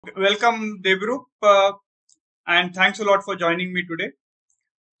Welcome, Debrup, and thanks a lot for joining me today.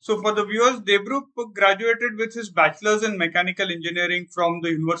 So, for the viewers, Debrup graduated with his bachelors in mechanical engineering from the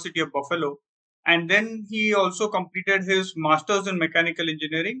University of Buffalo, and then he also completed his masters in mechanical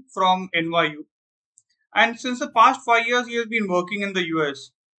engineering from NYU. And since the past 5 years, he has been working in the US.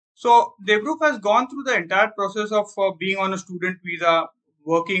 So, Debrup has gone through the entire process of being on a student visa,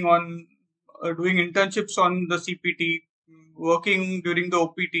 working on doing internships on the CPT, working during the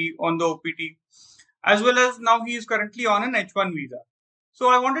OPT on the OPT, as well as now he is currently on an H1 visa. So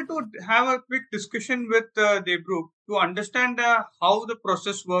I wanted to have a quick discussion with Debrup to understand how the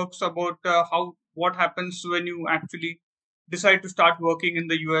process works, about how what happens when you actually decide to start working in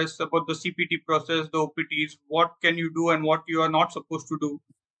the US, about the CPT process, the OPTs, what can you do and what you are not supposed to do,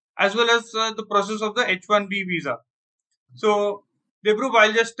 as well as the process of the H1B visa. So, Debrup,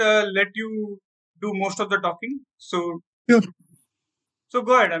 I'll just let you do most of the talking. Sure. So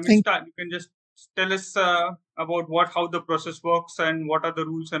go ahead. I mean, Thank start. You can just tell us about how the process works and what are the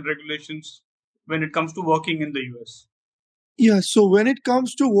rules and regulations when it comes to working in the US. Yeah, so when it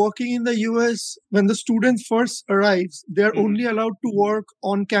comes to working in the US, when the student first arrives, they're Mhm. only allowed to work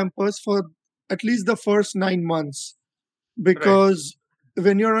on campus for at least the first 9 months. Right. Because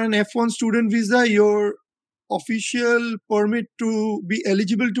when you're on an F1 student visa, your official permit to be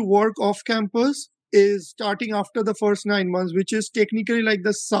eligible to work off campus is starting after the first 9 months, which is technically like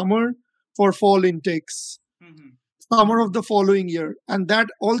the summer for fall intakes. Mhm. Summer of the following year. And that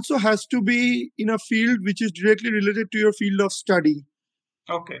also has to be in a field which is directly related to your field of study.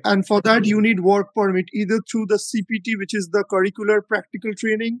 Okay. And for that, you need work permit either through the CPT, which is the curricular practical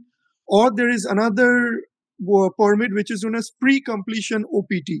training, or there is another permit which is known as pre-completion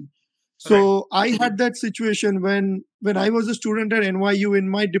OPT. Right. So I had that situation when I was a student at NYU in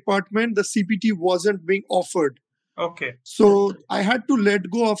my department, the CPT wasn't being offered. Okay. So I had to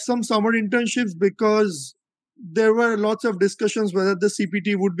let go of some summer internships because there were lots of discussions whether the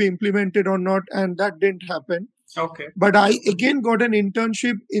CPT would be implemented or not, and that didn't happen. Okay. But I again got an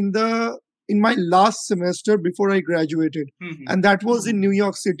internship in my last semester before I graduated, Mhm. and that was in New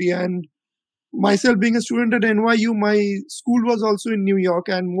York City. And myself being a student at NYU, my school was also in New York,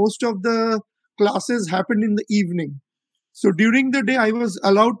 and most of the classes happened in the evening. So during the day, I was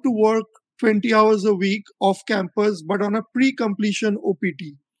allowed to work 20 hours a week off campus, but on a pre completion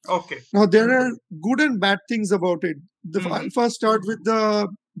OPT. Okay. Now, there are good and bad things about it. I'll Mhm. first start with the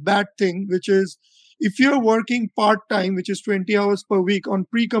bad thing, which is if you're working part time, which is 20 hours per week on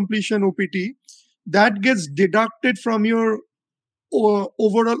pre completion OPT, that gets deducted from your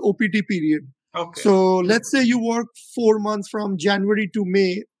overall OPT period. Okay. So let's say you work 4 months from January to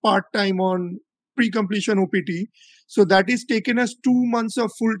May part time on pre completion OPT. So that is taken as 2 months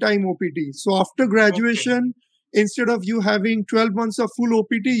of full time OPT. So after Okay. graduation, instead of you having 12 months of full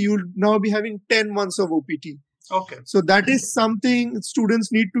OPT, you'll now be having 10 months of OPT. Okay. So that is something students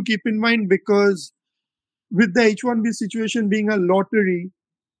need to keep in mind because with the H1B situation being a lottery,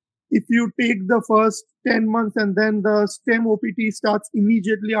 if you take the first 10 months and then the STEM OPT starts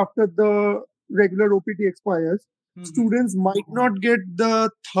immediately after the regular OPT expires, Mhm. students might not get the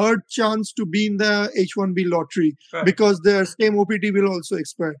third chance to be in the H1B lottery Correct. because their STEM OPT will also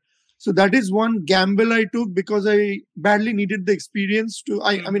expire. So that is one gamble I took because I badly needed the experience to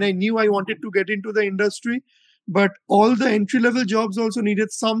I mean I Mhm. knew I wanted to get into the industry, but all the entry level jobs also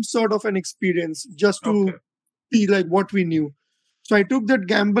needed some sort of an experience just Okay. to be like what we knew. So I took that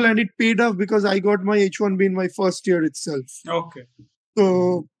gamble and it paid off because I got my H1B in my first year itself. Okay.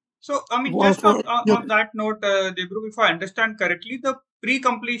 So So, I mean, well, just on, for on yeah, on that note, Debru, if I understand correctly, the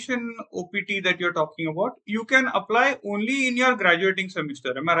pre-completion OPT that you're talking about, you can apply only in your graduating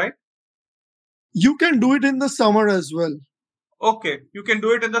semester. Am I right? you can do it in the summer as well. Okay, you can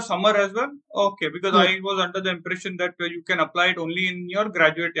do it in the summer as well. Okay, because Yeah. I was under the impression that you can apply it only in your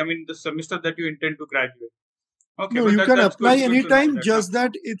graduate. I mean, the semester that you intend to graduate. Okay, No, but you can that's apply good. Good to know anytime, that. Huh? just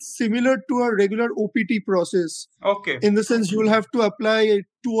that it's similar to a regular OPT process. Okay. In the sense, you will have to apply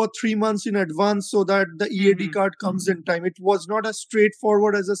 2 or 3 months in advance so that the EAD Mm-hmm. card comes in time. It was not as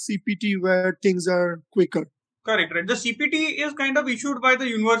straightforward as a CPT where things are quicker. Correct. Right. The CPT is kind of issued by the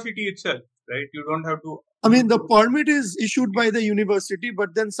university itself, right? You don't have to. I mean, the permit is issued by the university,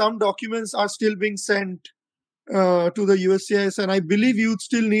 but then some documents are still being sent to the USCIS, and I believe you'd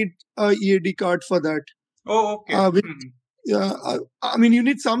still need a EAD card for that. Oh, okay. With Mm-hmm. I mean, you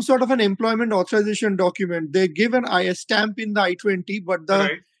need some sort of an employment authorization document. They give an I stamp in the I-20, but the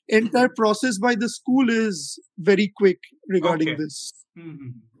Right. entire process by the school is very quick regarding Okay. this. Mm-hmm.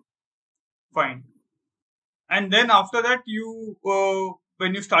 Fine. And then after that,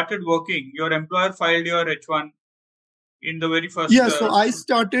 when you started working, your employer filed your H1. in the very first? Yeah, so I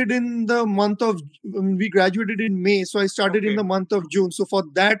started in the month of, we graduated in May, so I started in Okay. the month of June. So for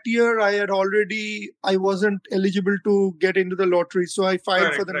that year, I wasn't eligible to get into the lottery. So I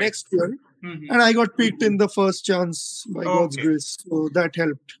filed for Correct. the Right. next year Hmm. and I got picked in the first chance by God's Okay. grace. So that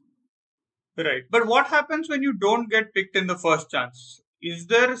helped. Right. But what happens when you don't get picked in the first chance? Is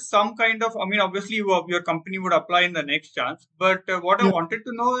there some kind of, I mean, obviously your company would apply in the next chance, but what I Yeah. wanted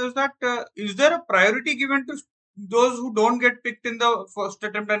to know is that is there a priority given to those who don't get picked in the first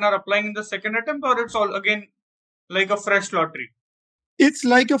attempt and are applying in the second attempt, or it's all again like a fresh lottery? It's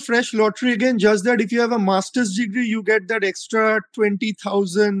like a fresh lottery again, just that if you have a master's degree, you get that extra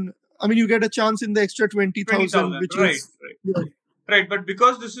 20,000. I mean, you get a chance in the extra 20,000, 20,000. which Right. is, Right. yeah, Right. But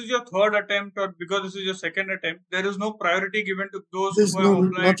because this is your third attempt or because this is your second attempt, there is no priority given to those there's who have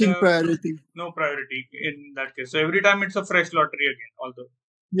applied. nothing priority. No priority in that case. So every time it's a fresh lottery again, although.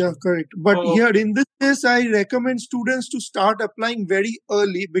 Yeah, correct. But Oh, here okay. in this case, I recommend students to start applying very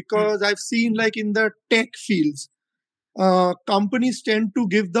early because I've seen like in the tech fields, companies tend to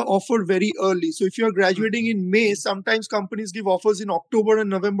give the offer very early. So if you're Hmm. graduating in May, sometimes companies give offers in October and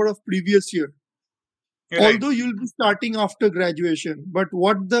November of previous year. Right. Although you'll be starting after graduation. But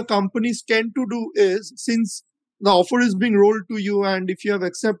what the companies tend to do is, since the offer is being rolled to you and if you have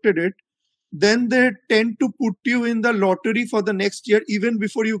accepted it, then they tend to put you in the lottery for the next year, even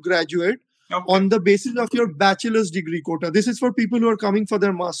before you graduate, Okay. on the basis of your bachelor's degree quota. This is for people who are coming for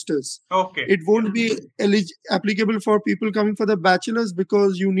their masters. Okay. It won't be applicable for people coming for the bachelor's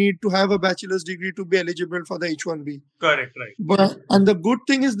because you need to have a bachelor's degree to be eligible for the H1B. Correct. Right. But and the good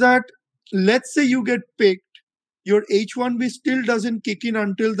thing is that, let's say you get picked, your H1B still doesn't kick in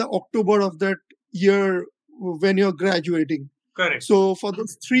until the October of that year when you're graduating. Correct. So for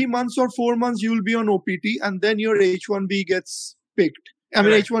those 3 months or 4 months, you will be on OPT, and then your H1B gets picked. I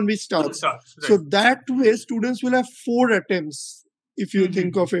mean, Right. H1B starts. Right. So that way, students will have 4 attempts if you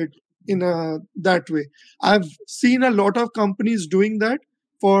think of it in that way. I've seen a lot of companies doing that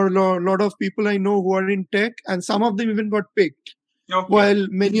for a lot of people I know who are in tech, and some of them even got picked. Okay. While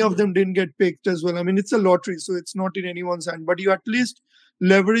many of them didn't get picked as well. I mean, it's a lottery, so it's not in anyone's hand, but you at least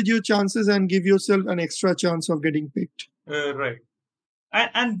leverage your chances and give yourself an extra chance of getting picked. Right.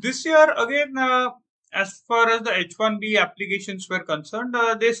 And this year again, as far as the H1B applications were concerned,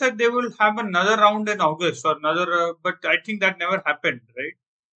 they said they will have another round in August or another, but I think that never happened, right?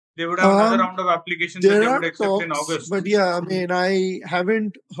 They would have another Um, round of applications that there they would are accept in talks, August. but yeah, I mean, I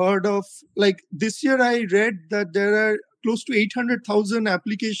haven't heard of, like, this year I read that there are close to 800,000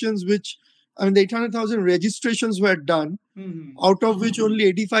 applications, which, I mean, the 800,000 registrations were done, out of which only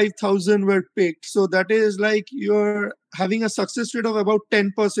 85,000 were picked. So that is like you're having a success rate of about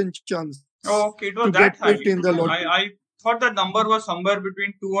 10% chance Oh, okay, it to was that get high. picked in the lottery. I thought that number was somewhere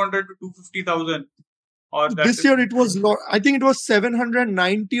between 200 to 250,000, or that This is year it was, I think it was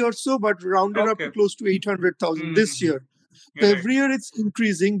 790 or so, but rounded up to okay. close to 800,000 this year. So Right. every year it's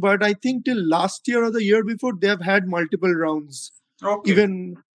increasing, but I think till last year or the year before, they have had multiple rounds. Okay.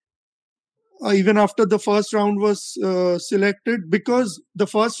 Even after the first round was selected, because the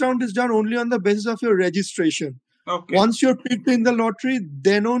first round is done only on the basis of your registration. Okay. Once you're picked in the lottery,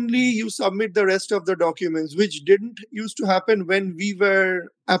 then only you submit the rest of the documents, which didn't used to happen when we were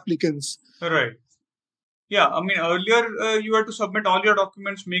applicants. Right. Yeah, I mean earlier you had to submit all your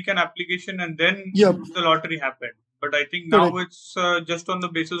documents, make an application, and then Yep. the lottery happened. But I think Correct. now it's just on the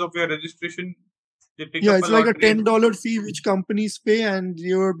basis of your registration. They pick Yeah, up it's a like a lottery. $10 fee which companies pay, and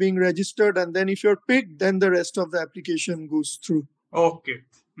you're being registered. And then if you're picked, then the rest of the application goes through. Okay.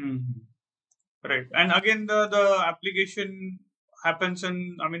 Right. And again, the application happens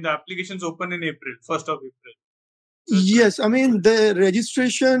in, I mean, the application's open in April, 1st of April. Yes, I mean, the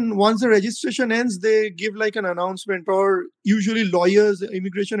registration, once the registration ends, they give like an announcement, or usually lawyers,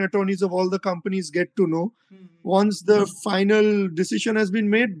 immigration attorneys of all the companies get to know. Once the final decision has been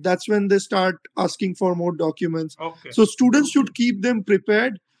made, that's when they start asking for more documents. Okay. So students should keep them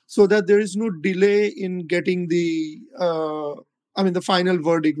prepared so that there is no delay in getting the final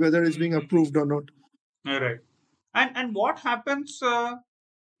verdict, whether it's being approved or not. Right. And what happens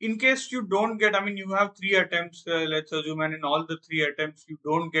in case you don't get, I mean, you have 3 attempts, let's assume, and in all the 3 attempts, you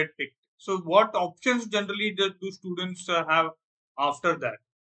don't get picked. So what options generally do students have after that?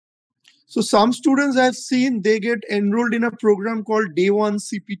 So some students I've seen, they get enrolled in a program called Day One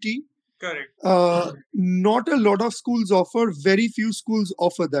CPT. Correct. Not a lot of schools offer, very few schools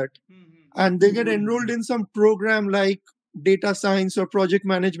offer that. And they get enrolled in some program like data science or project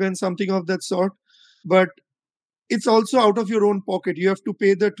management, something of that sort. But it's also out of your own pocket. You have to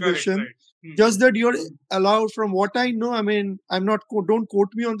pay the tuition. Right. Just that you're allowed, from what I know, I mean, I'm not, don't quote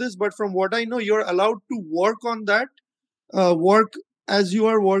me on this, but from what I know, you're allowed to work on that work as you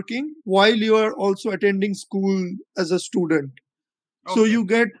are working while you are also attending school as a student. So Okay. you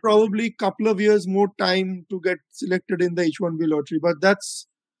get probably a couple of years more time to get selected in the H1B lottery. But that's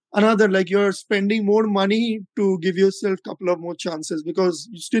another, like you're spending more money to give yourself a couple of more chances because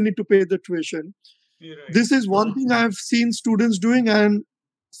you still need to pay the tuition. You're right. This is one thing I've seen students doing, and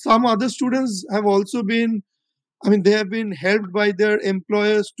some other students have also been, I mean, they have been helped by their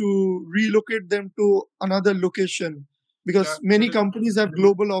employers to relocate them to another location because many That is. companies have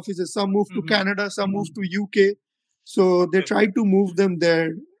global offices. Some move to Mhm. Canada, some move to UK. So they Okay. try to move them there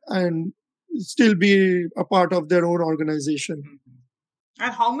and still be a part of their own organization. Mhm.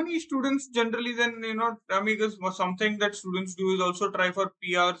 And how many students generally then, I mean, because something that students do is also try for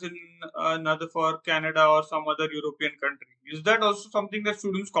PRs in another for Canada or some other European country. Is that also something that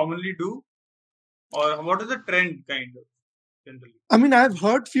students commonly do? Or what is the trend kind of generally? I mean, I've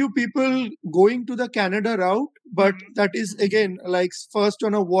heard few people going to the Canada route, but Mhm. that is again like first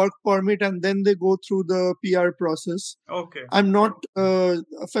on a work permit and then they go through the PR process. Okay. I'm not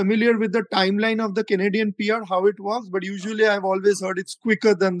familiar with the timeline of the Canadian PR, how it works, but usually I've always heard it's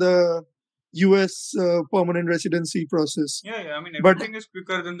quicker than the US permanent residency process. Yeah. I mean, But everything is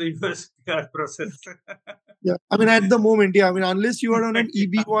quicker than the US PR process. yeah, I mean, at the moment, yeah, I mean, unless you are on an Yeah.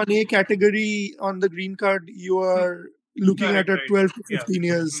 EB1A category on the green card, you Hmm. are looking at Correct, a right. 12 to Yeah. 15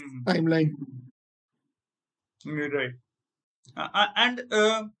 years Mhm. timeline. You're right.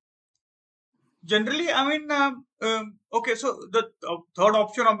 And generally, I mean, okay, so the third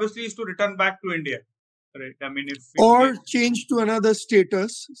option obviously is to return back to India, right? I mean, if in Or case. change to another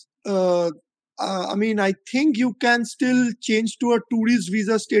status. I mean, I think you can still change to a tourist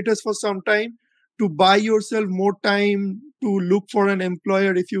visa status for some time to buy yourself more time to look for an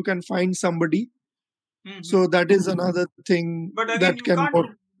employer if you can find somebody. Mhm. So that is another thing But again, that you can can't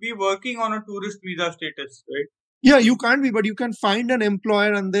work. be working on a tourist visa status, right? Yeah, you can't be, but you can find an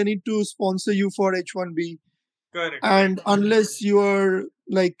employer and they need to sponsor you for H1B. Correct, right. And unless you are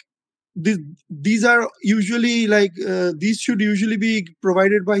like these, these are usually like these should usually be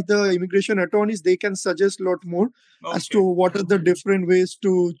provided by the immigration attorneys. They can suggest a lot more as to Okay, what are the different ways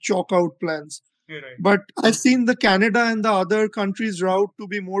to chalk out plans. you're right. But I've seen the Canada and the other countries route to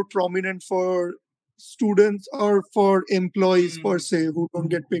be more prominent for students or for employees per Mhm. se who don't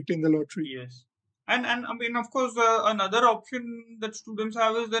get picked in the lottery. Yes. And I mean, of course, another option that students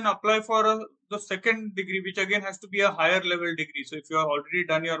have is then apply for the second degree, which again has to be a higher level degree. So if you have already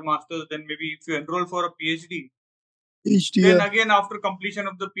done your master's, then maybe if you enroll for a PhD, then HDR. again after completion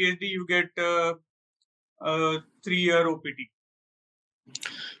of the PhD, you get 3-year OPT.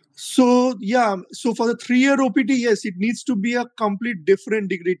 So yeah, so for the 3 year OPT, yes, it needs to be a complete different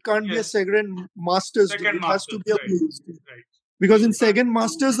degree. It can't be a Yes, second master's degree. second It has to master's, be a right, PhD. right. Because in You can't. second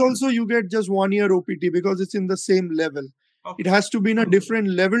masters also you get just 1 year OPT because it's in the same level. It Okay, has to be in a different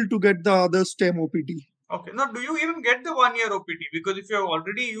level to get the other STEM OPT. okay. Now, do you even get the 1-year OPT? Because if you have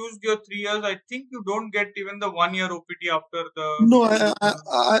already used your 3 years, I think you don't get even the 1-year OPT after the. No,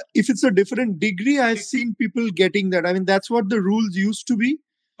 if it's a different degree, I've seen people getting that. I mean, that's what the rules used to be.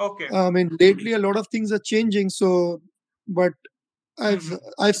 Okay. I mean, lately a lot of things are changing. So, but I've Hmm.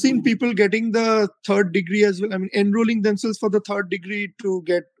 I've seen people getting the third degree as well. I mean, enrolling themselves for the third degree to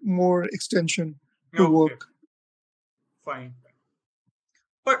get more extension to Okay. work. Fine.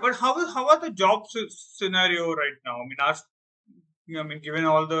 But how are the job scenario right now? I mean, given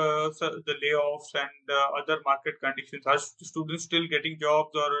all the layoffs and other market conditions, are students still getting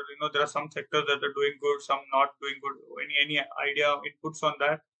jobs, or there are some sectors that are doing good, some not doing good? Any idea inputs on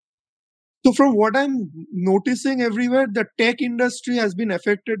that? So from what I'm noticing everywhere, the tech industry has been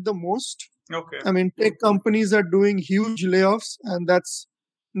affected the most. Okay. I mean, tech companies are doing huge layoffs, and that's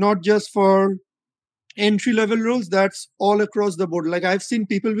not just for entry level roles, that's all across the board. Like I've seen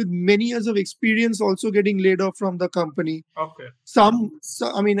people with many years of experience also getting laid off from the company. Okay.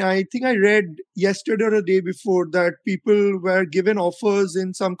 I mean, I think I read yesterday or a day before that people were given offers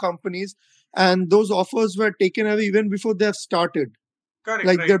in some companies, and those offers were taken away even before they have started. Correct.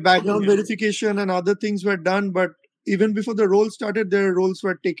 Like Right. their background Yes. verification and other things were done, but even before the role started, their roles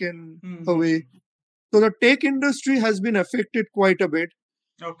were taken Hmm. away. So the tech industry has been affected quite a bit.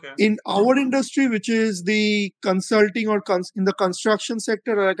 Okay. In our industry, which is the consulting or in the construction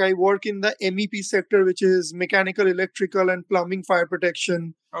sector, like I work in the MEP sector, which is mechanical, electrical, and plumbing, fire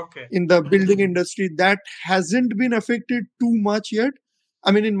protection Okay. in the building industry, that hasn't been affected too much yet.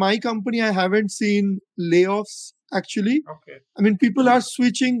 I mean, in my company, I haven't seen layoffs actually. Okay. I mean, people are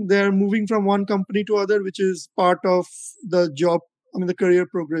switching, they're moving from one company to other, which is part of the job, I mean, the career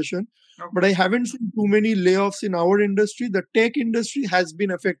progression. but I haven't seen too many layoffs in our industry. The tech industry has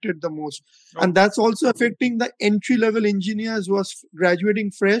been affected the most. And that's also affecting the entry level engineers who are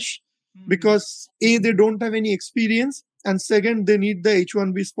graduating fresh because A, they don't have any experience, and second, they need the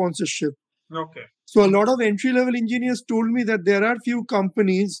H1B sponsorship. Okay. So a lot of entry level engineers told me that there are few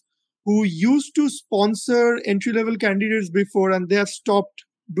companies who used to sponsor entry level candidates before and they have stopped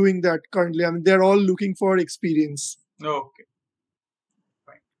doing that currently. I mean, they're all looking for experience. Okay.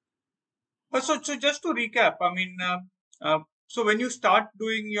 So just to recap, I mean, so when you start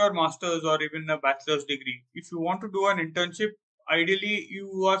doing your master's or even a bachelor's degree, if you want to do an internship, ideally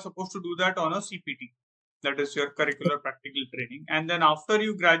you are supposed to do that on a CPT, that is your curricular practical training, and then after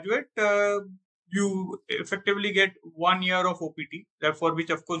you graduate, you effectively get 1 year of OPT, for which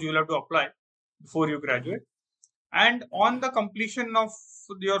of course you'll have to apply before you graduate. And on the completion of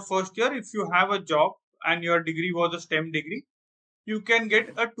your first year, if you have a job and your degree was a STEM degree, you can get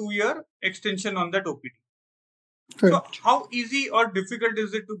a 2 year extension on that OPT. Correct. So how easy or difficult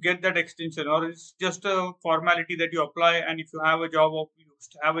is it to get that extension, or it's just a formality that you apply, and if you have a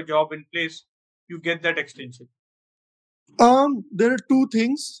job in place, you get that extension? There are two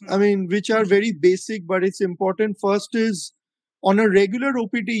things, I mean, which are very basic, but it's important. First is on a regular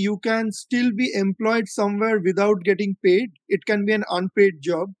OPT, you can still be employed somewhere without getting paid. It can be an unpaid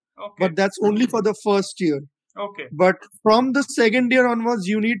job, but that's only for the first year. Okay. But from the second year onwards,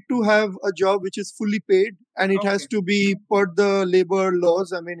 you need to have a job which is fully paid and it has to be per the labor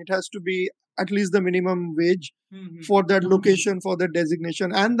laws. I mean, it has to be at least the minimum wage for that location, for that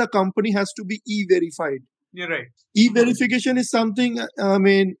designation, and the company has to be e-verified. You're right. E-verification is something, I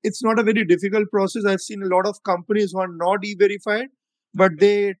mean, it's not a very difficult process. I've seen a lot of companies who are not e-verified, but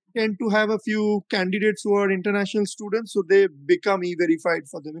they tend to have a few candidates who are international students, so they become e-verified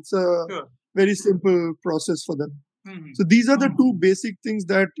for them. It's a very simple process for them. So these are the two basic things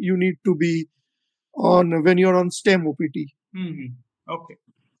that you need to be on when you're on STEM OPT. Okay.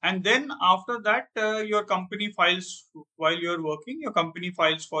 And then after that, your company files, while you're working, your company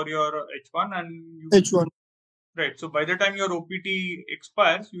files for your H1 and you... H1. Right. So by the time your OPT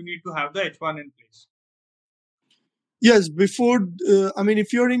expires, you need to have the H1 in place. Yes, before, I mean,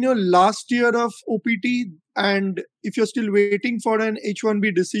 if you're in your last year of OPT and if you're still waiting for an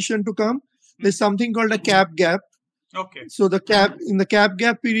H1B decision to come, there's something called a cap gap. Okay. So in the cap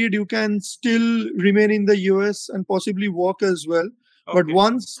gap period, you can still remain in the US and possibly work as well. But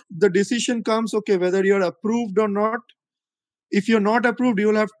once the decision comes, okay, whether you're approved or not, if you're not approved,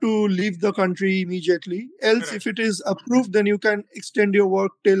 you'll have to leave the country immediately. Else, if it is approved, then you can extend your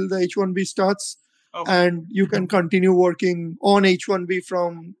work till the H1B starts. And you can continue working on H1B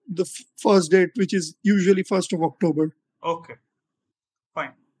from the first date, which is usually 1st of October. Okay,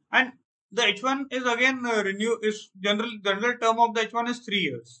 fine. And the H1 is again general term of the H1 is 3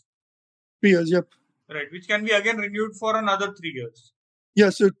 years. 3 years, yep. Right, which can be again renewed for another 3 years.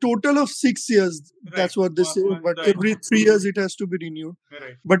 Yeah, so total of 6 years, that's what they say. But every 3 years it has to be renewed.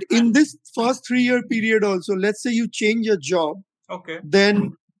 Right. But in this first 3-year period also, let's say you change your job. Okay.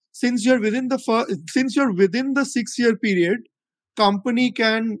 Then since you're within the 6-year period, company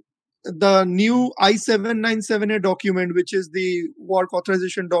can, the new I-797A document, which is the work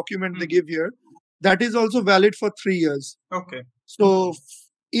authorization document they give here, that is also valid for 3 years. Okay. So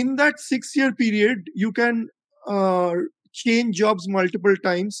in that 6-year period, you can change jobs multiple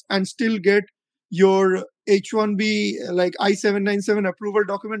times and still get your H1B, like I-797 approval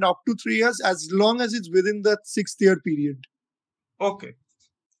document up to 3 years, as long as it's within that 6th-year period. Okay.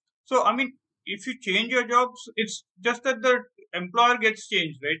 So, I mean, if you change your jobs, it's just that the employer gets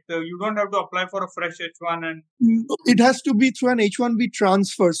changed, right? You don't have to apply for a fresh H1 and... It has to be through an H1B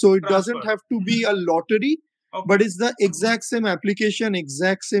transfer. So it doesn't have to be a lottery, but it's the exact same application,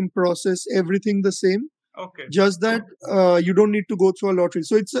 exact same process, everything the same. Okay. Just that you don't need to go through a lottery.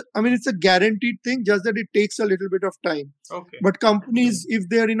 So it's a guaranteed thing, just that it takes a little bit of time. Okay. But companies, if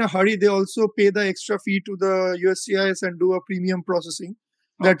they're in a hurry, they also pay the extra fee to the USCIS and do a premium processing.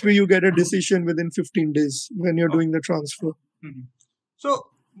 That way you get a decision within 15 days when you're doing the transfer. So,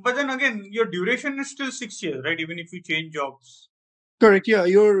 but then again, your duration is still 6 years, right? Even if you change jobs. Correct. Yeah.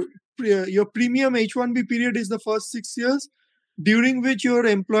 Your premium H1B period is the first 6 years, during which your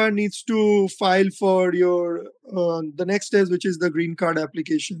employer needs to file for your the next stage, which is the green card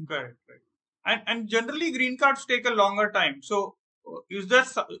application. Correct. And generally green cards take a longer time. So is there,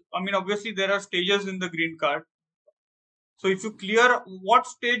 I mean, obviously there are stages in the green card. So if you clear, what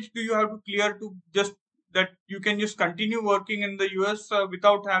stage do you have to clear to just that you can just continue working in the US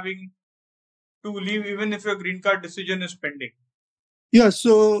without having to leave, even if your green card decision is pending? Yeah.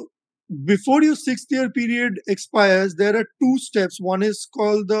 So before your 6th year period expires, there are two steps. One is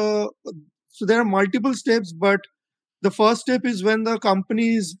called so there are multiple steps, but the first step is when the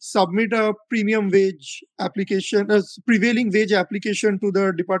companies submit a premium wage application, a prevailing wage application to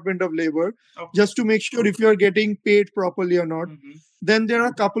the Department of Labor, just to make sure if you are getting paid properly or not. Then there are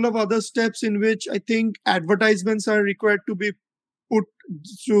a couple of other steps in which I think advertisements are required to be put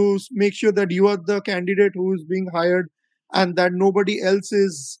to make sure that you are the candidate who is being hired and that nobody else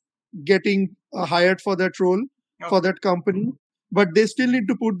is getting hired for that role for that company. But they still need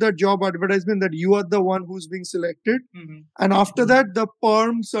to put that job advertisement that you are the one who's being selected. And after that, the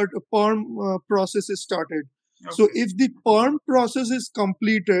perm process is started. So if the perm process is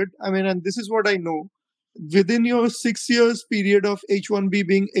completed, I mean, and this is what I know, within your 6 years period of H1B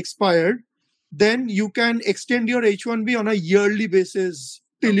being expired, then you can extend your H1B on a yearly basis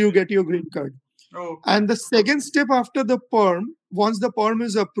till you get your green card. And the second step after the perm, once the perm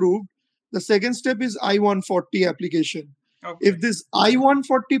is approved, the second step is I-140 application. If this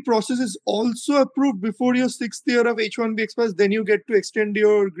I-140 process is also approved before your 6th year of H1B expires, then you get to extend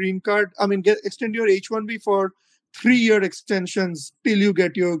your green card. I mean, extend your H1B for 3-year extensions till you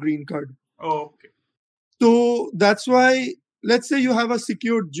get your green card. So that's why, let's say you have a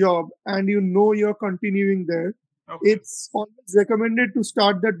secured job and you know you're continuing there. It's always recommended to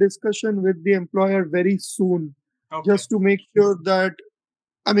start that discussion with the employer very soon, just to make sure that,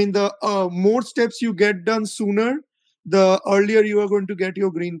 I mean, the more steps you get done sooner, the earlier you are going to get your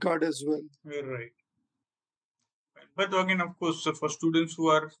green card as well. Right. But again, of course, for students who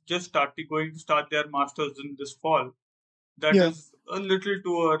are just going to start their masters in this fall, that is a little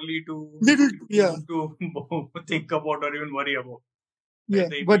too early to think about or even worry about. Yeah,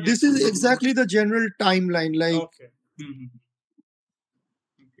 but this is exactly the general timeline. Like,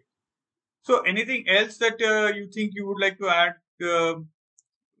 So, anything else that you think you would like to add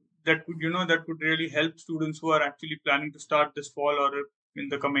that could really help students who are actually planning to start this fall or in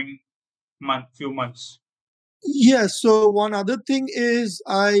the coming few months? Yes. So one other thing is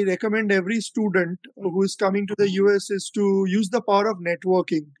I recommend every student who is coming to the US is to use the power of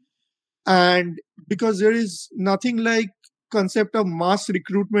networking. And because there is nothing like concept of mass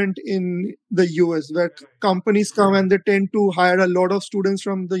recruitment in the US where companies come and they tend to hire a lot of students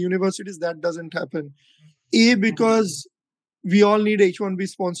from the universities, that doesn't happen. Because we all need H1B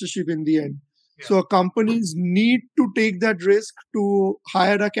sponsorship in the end. So companies need to take that risk to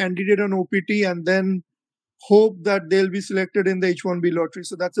hire a candidate on OPT and then hope that they'll be selected in the H1B lottery.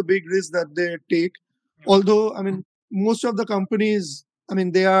 So that's a big risk that they take. Although, I mean, most of the companies, I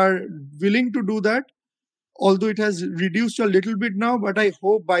mean, they are willing to do that, although it has reduced a little bit now. But I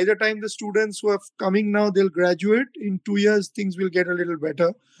hope by the time the students who are coming now, they'll graduate in 2 years, things will get a little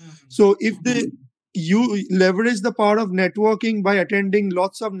better. So if you leverage the power of networking by attending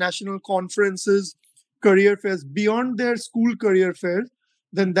lots of national conferences, career fairs beyond their school career fairs,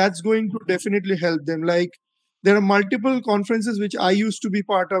 then that's going to definitely help them. Like, there are multiple conferences which I used to be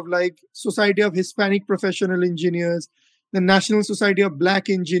part of, like Society of Hispanic Professional Engineers, the National Society of Black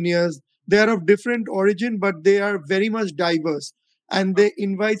Engineers. They are of different origin, but they are very much diverse. And they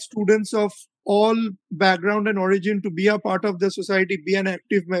invite students of all background and origin to be a part of the society, be an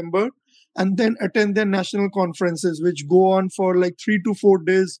active member, and then attend their national conferences, which go on for like 3 to 4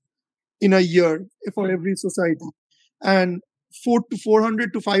 days in a year for every society. And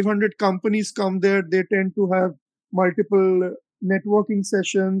 400 to 500 companies come there. They tend to have multiple networking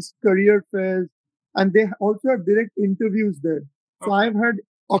sessions, career fairs, and they also have direct interviews there. So I've had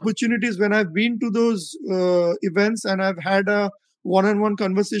opportunities when I've been to those events and I've had a one-on-one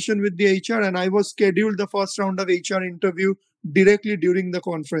conversation with the HR, and I was scheduled the first round of HR interview directly during the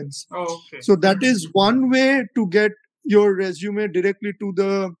conference. So that is one way to get your resume directly to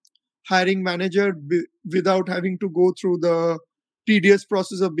the hiring manager without having to go through the tedious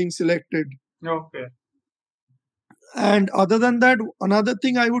process of being selected. And other than that, another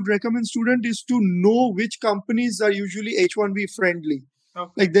thing I would recommend student is to know which companies are usually H1B friendly.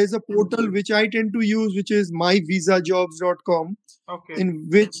 Like, there's a portal which I tend to use, which is myvisajobs.com, in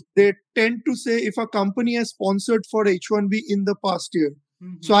which they tend to say if a company has sponsored for H1B in the past year.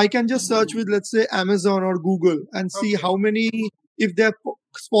 So I can just search with, let's say, Amazon or Google and see how many, if they're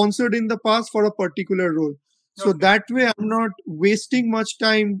sponsored in the past for a particular role. So that way I'm not wasting much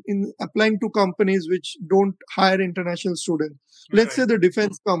time in applying to companies which don't hire international students. Let's say the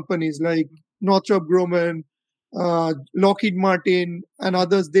defense companies like Northrop Grumman, Lockheed Martin, and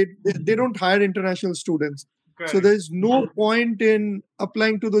others, they don't hire international students. So there's no point in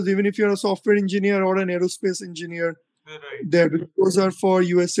applying to those, even if you're a software engineer or an aerospace engineer. There, because those are for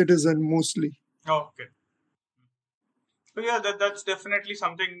US citizen mostly. So yeah, that's definitely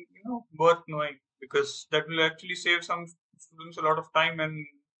something worth knowing, because that will actually save some students a lot of time and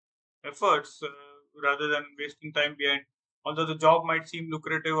efforts, rather than wasting time behind. Although the job might seem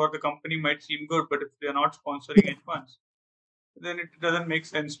lucrative or the company might seem good, but if they are not sponsoring H1s, then it doesn't make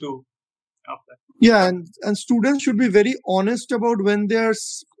sense to apply. Yeah, and students should be very honest about when they are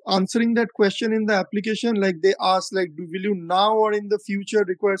answering that question in the application. Like they ask, like, will you now or in the future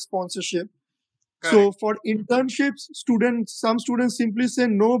require sponsorship? So Correct. for internships, some students simply say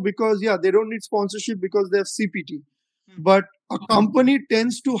no because yeah, they don't need sponsorship because they have CPT. Hmm. But a company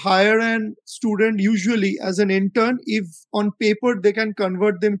tends to hire an student usually as an intern if on paper they can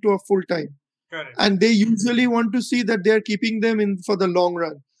convert them to a full time, Correct. and they usually want to see that they are keeping them in for the long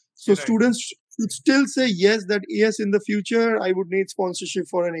run. So Right. students should still say yes, that yes, in the future I would need sponsorship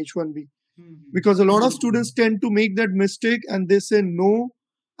for an H1B, Hmm. because a lot of students tend to make that mistake and they say no,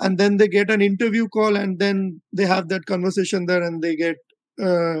 and then they get an interview call and then they have that conversation there and they get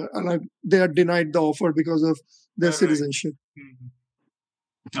like they are denied the offer because of their Right. citizenship.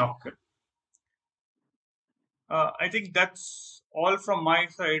 Hmm. Okay. I think that's all from my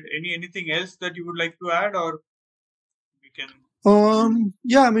side. Anything else that you would like to add, or we can?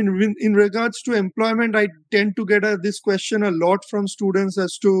 Yeah, I mean, in regards to employment, I tend to get this question a lot from students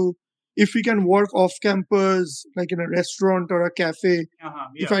as to if we can work off campus, like in a restaurant or a cafe,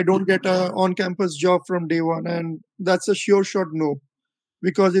 if Yeah. I don't get a on campus job from day one. And that's a sure shot no,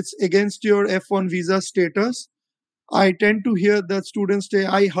 because it's against your F1 visa status. I tend to hear that students say,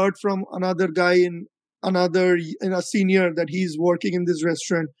 I heard from another guy in a senior that he's working in this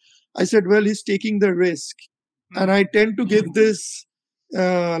restaurant. I said, well, he's taking the risk. And Hmm. I tend to give this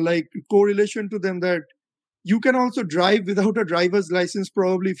like correlation to them that you can also drive without a driver's license,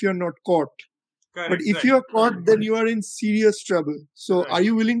 probably if you're not caught. But Correct. if Right. you're caught, then you are in serious trouble. So are Right.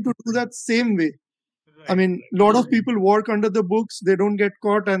 you willing to do that same way? I Right. mean, a lot of people work under the books, they don't get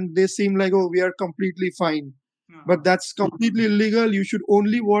caught, and they seem like, oh, we are completely fine. But that's completely illegal. You should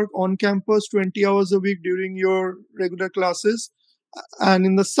only work on campus 20 hours a week during your regular classes. And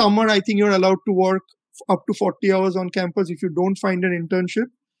in the summer, I think you're allowed to work up to 40 hours on campus if you don't find an internship.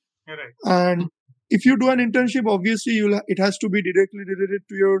 Right. And if you do an internship, obviously it has to be directly related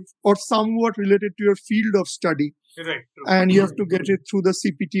to your or somewhat related to your field of study, Right. True. and you have to get it through the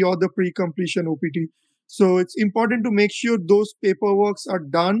CPT or the pre-completion OPT. So it's important to make sure those paperworks are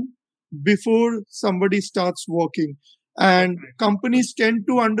done before somebody starts working. And Definitely. companies tend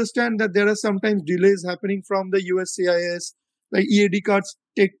to understand that there are sometimes delays happening from the USCIS, like EAD cards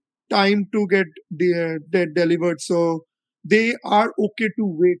take time to get delivered. So they are okay to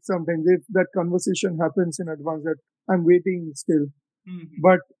wait sometimes if that conversation happens in advance that I'm waiting still. Hmm.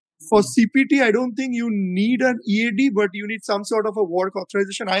 But for CPT, I don't think you need an EAD, but you need some sort of a work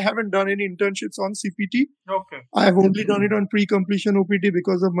authorization. I haven't done any internships on CPT. Okay. I have only done it on pre-completion OPT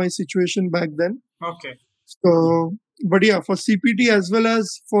because of my situation back then. Okay. So, but yeah, for CPT as well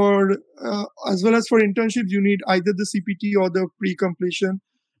as for internships, you need either the CPT or the pre-completion,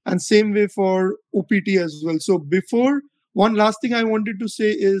 and same way for OPT as well. So before, one last thing I wanted to say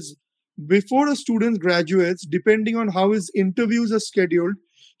is before a student graduates, depending on how his interviews are scheduled,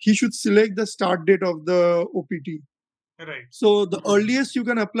 he should select the start date of the OPT. Right. So the earliest you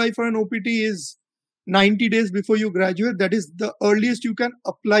can apply for an OPT is 90 days before you graduate. That is the earliest you can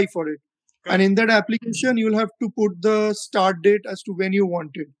apply for it. And Correct. in that application, you'll have to put the start date as to when you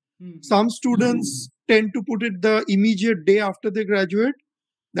want it. Hmm. Some students tend to put it the immediate day after they graduate.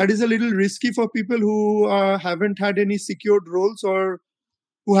 That is a little risky for people who haven't had any secured roles or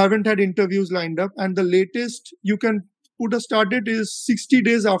who haven't had interviews lined up. And the latest you can put a start date is 60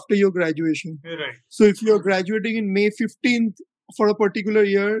 days after your graduation. Right. So if you're graduating in May 15th for a particular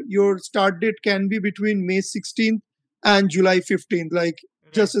year, your start date can be between May 16th and July 15th, like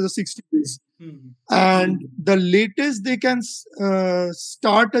just as a 60 days. Hmm. And the latest they can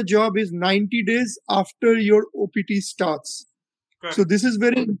start a job is 90 days after your OPT starts. Correct. So this is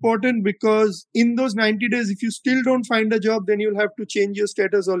very important because in those 90 days, if you still don't find a job, then you'll have to change your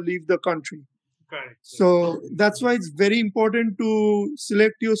status or leave the country. Correct. So that's why it's very important to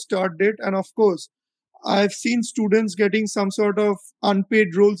select your start date. And of course, I've seen students getting some sort of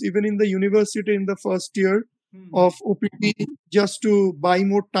unpaid roles even in the university in the first year of OPT just to buy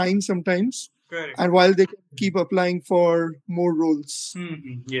more time sometimes. Correct. And while they can keep applying for more roles.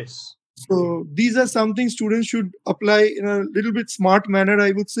 Yes. So these are something students should apply in a little bit smart manner,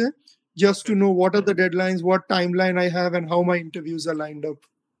 I would say, just to know what are the deadlines, what timeline I have, and how my interviews are lined up.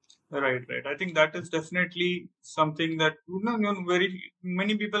 Right. I think that is definitely something that very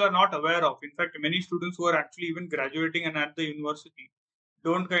many people are not aware of. In fact, many students who are actually even graduating and at the university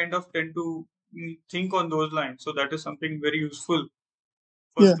don't kind of tend to think on those lines. So that is something very useful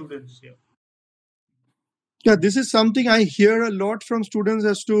for students. Yeah, this is something I hear a lot from students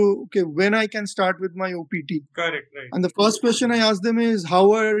as to, okay, when I can start with my OPT. Correct, right. And the first question I ask them is,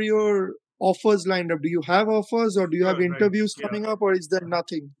 how are your offers lined up? Do you have offers, or do you have interviews coming up, or is there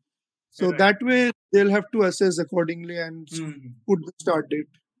nothing? So that way they'll have to assess accordingly and put the start date.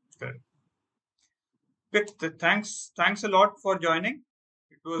 Correct. Good. Thanks a lot for joining.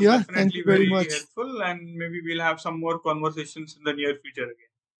 It was Thank definitely you very very much. helpful, and maybe we'll have some more conversations in the near future again.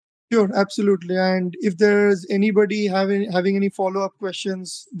 Sure, absolutely. And if there's anybody having any follow-up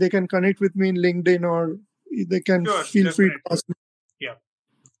questions, they can connect with me in LinkedIn, or they can feel free to ask me. Yeah.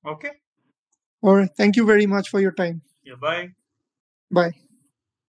 Okay. All right. Thank you very much for your time. Yeah. Bye. Bye.